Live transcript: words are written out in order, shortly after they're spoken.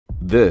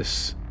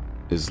This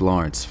is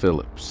Lawrence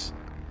Phillips.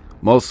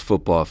 Most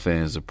football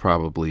fans are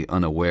probably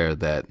unaware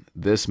that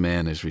this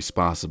man is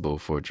responsible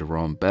for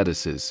Jerome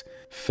Bettis'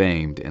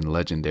 famed and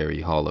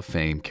legendary Hall of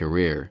Fame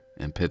career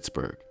in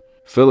Pittsburgh.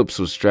 Phillips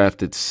was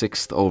drafted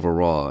 6th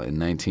overall in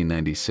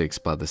 1996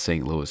 by the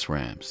St. Louis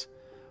Rams.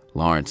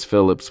 Lawrence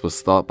Phillips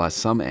was thought by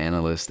some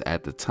analysts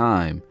at the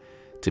time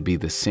to be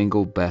the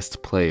single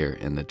best player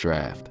in the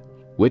draft,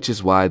 which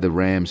is why the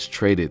Rams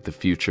traded the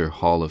future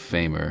Hall of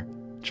Famer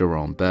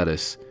Jerome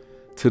Bettis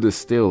to the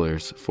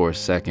Steelers for a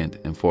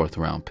 2nd and 4th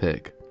round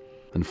pick.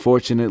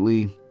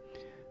 Unfortunately,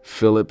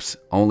 Phillips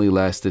only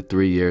lasted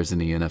 3 years in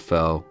the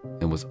NFL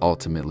and was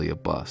ultimately a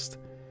bust.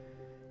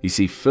 You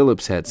see,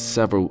 Phillips had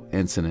several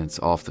incidents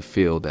off the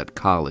field at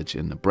college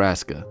in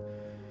Nebraska,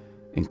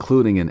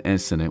 including an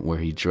incident where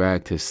he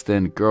dragged his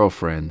then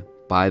girlfriend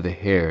by the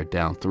hair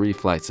down 3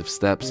 flights of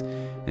steps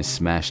and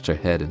smashed her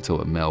head into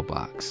a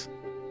mailbox.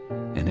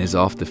 And his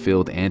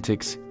off-the-field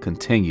antics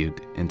continued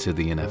into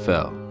the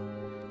NFL.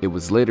 It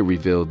was later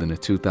revealed in a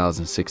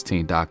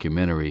 2016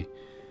 documentary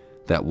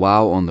that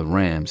while on the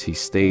Rams, he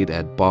stayed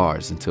at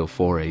bars until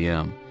 4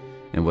 a.m.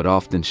 and would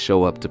often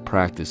show up to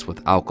practice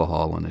with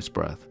alcohol on his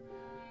breath,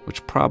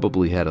 which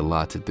probably had a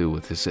lot to do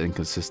with his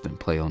inconsistent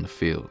play on the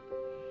field.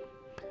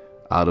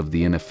 Out of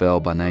the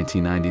NFL by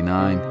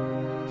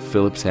 1999,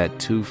 Phillips had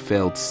 2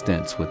 failed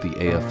stints with the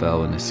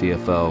AFL and the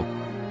CFL,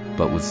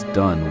 but was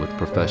done with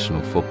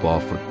professional football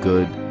for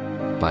good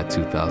by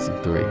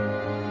 2003.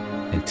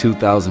 In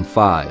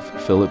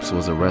 2005, Phillips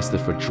was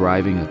arrested for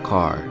driving a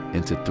car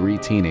into 3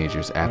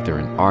 teenagers after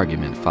an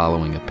argument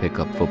following a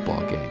pickup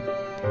football game,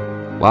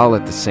 while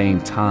at the same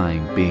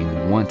time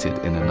being wanted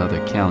in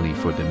another county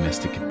for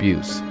domestic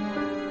abuse.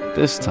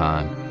 This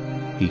time,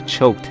 he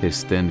choked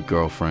his then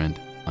girlfriend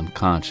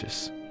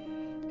unconscious.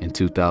 In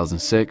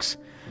 2006,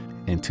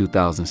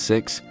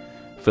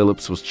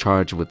 Phillips was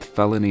charged with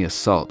felony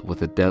assault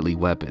with a deadly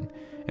weapon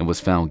and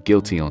was found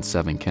guilty on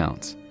 7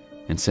 counts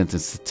and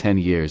sentenced to 10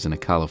 years in a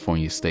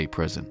California state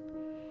prison.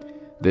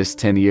 This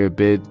 10-year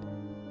bid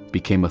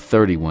became a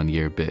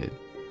 31-year bid,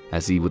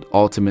 as he would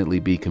ultimately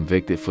be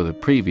convicted for the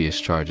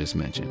previous charges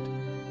mentioned.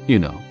 You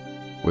know,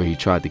 where he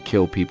tried to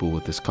kill people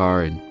with his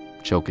car and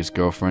choke his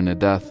girlfriend to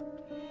death.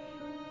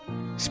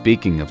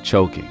 Speaking of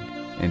choking,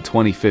 in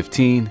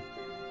 2015,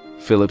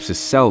 Phillips'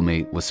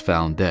 cellmate was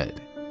found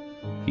dead.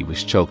 He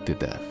was choked to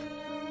death.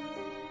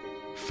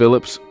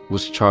 Phillips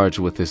was charged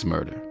with his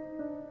murder.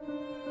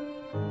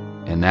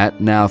 And that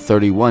now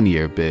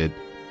 31-year bid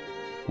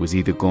was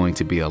either going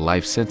to be a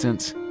life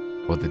sentence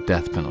or the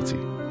death penalty.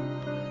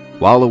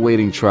 While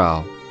awaiting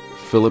trial,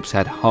 Phillips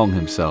had hung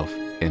himself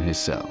in his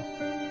cell.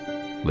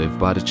 Lived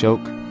by the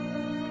choke,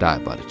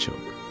 died by the choke.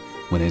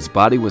 When his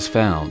body was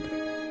found,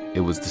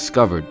 it was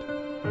discovered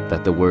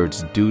that the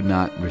words "do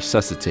not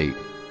resuscitate"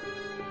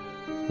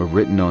 were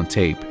written on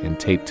tape and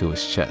taped to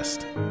his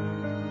chest.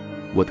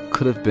 What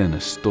could have been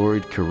a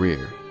storied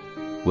career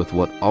with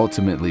what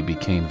ultimately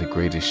became the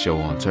greatest show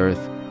on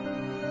earth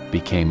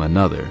became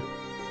another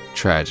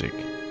tragic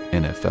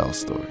NFL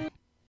story.